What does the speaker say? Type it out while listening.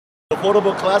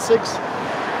affordable classics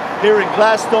here in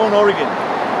Gladstone, Oregon.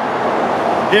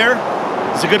 Here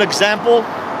is a good example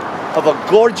of a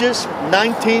gorgeous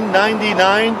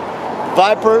 1999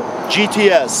 Viper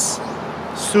GTS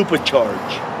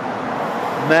supercharged.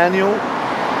 Manual,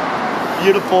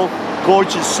 beautiful,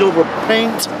 gorgeous silver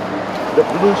paint, the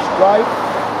blue stripe,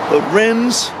 the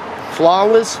rims,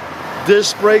 flawless,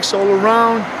 disc brakes all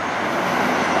around.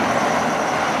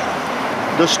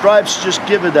 The stripes just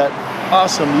give it that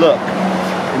awesome look.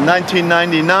 In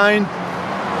 1999,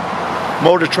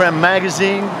 Motor Trend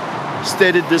magazine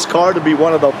stated this car to be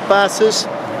one of the fastest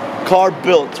car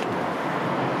built.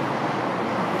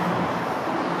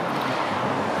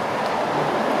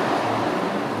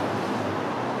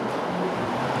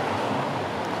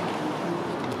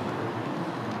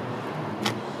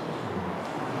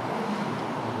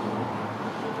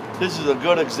 This is a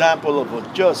good example of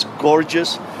a just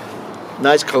gorgeous,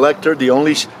 nice collector. The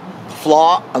only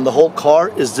flaw on the whole car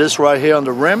is this right here on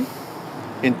the rim.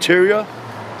 Interior,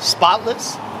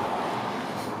 spotless.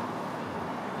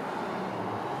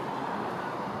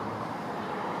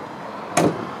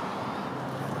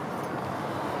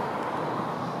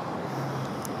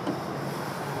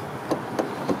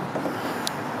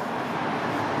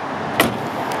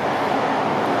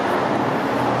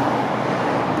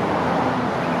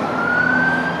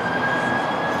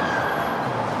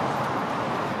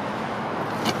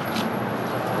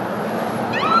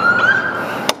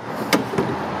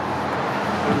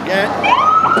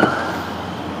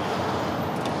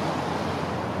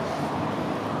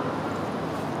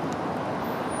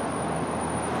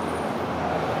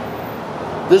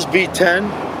 This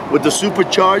V10 with the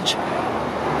supercharge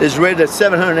is rated at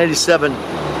 787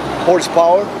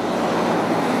 horsepower,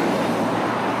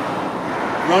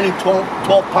 running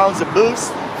 12 pounds of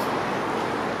boost.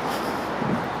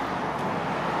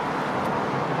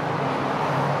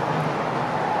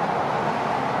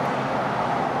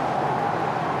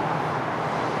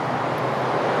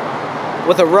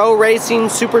 With a row racing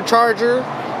supercharger,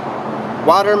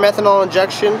 water methanol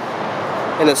injection,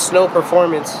 and a snow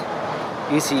performance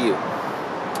ECU.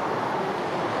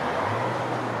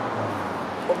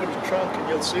 Open the trunk and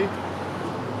you'll see.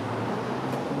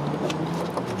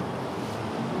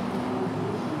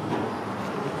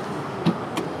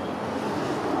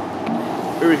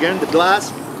 Here again, the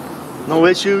glass, no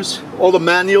issues, all the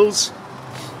manuals.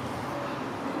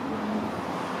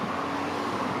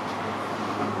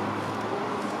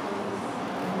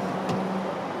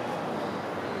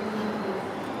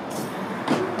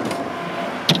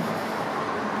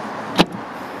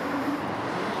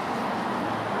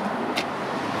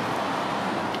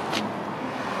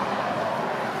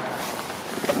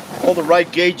 All the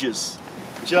right gauges,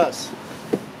 just.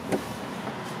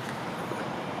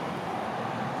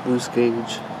 Boost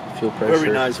gauge, fuel pressure.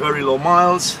 Very nice, very low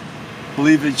miles. I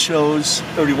believe it shows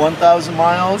 31,000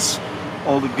 miles.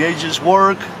 All the gauges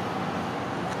work.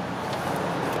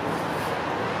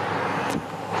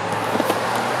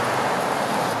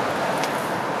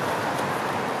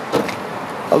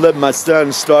 I'll let my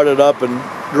son start it up and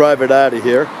drive it out of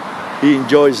here. He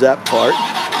enjoys that part.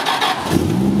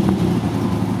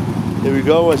 Here we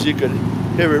go, as you can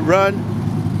hear it run.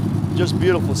 Just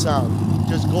beautiful sound,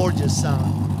 just gorgeous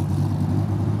sound.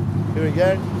 Here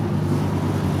again.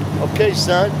 Okay,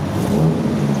 son.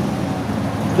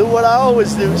 Do what I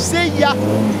always do. See ya!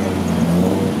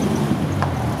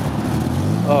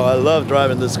 Oh, I love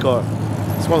driving this car.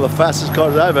 It's one of the fastest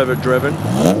cars I've ever driven.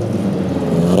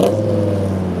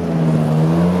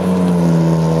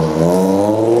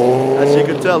 As you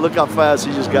can tell, look how fast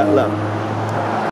he just got left.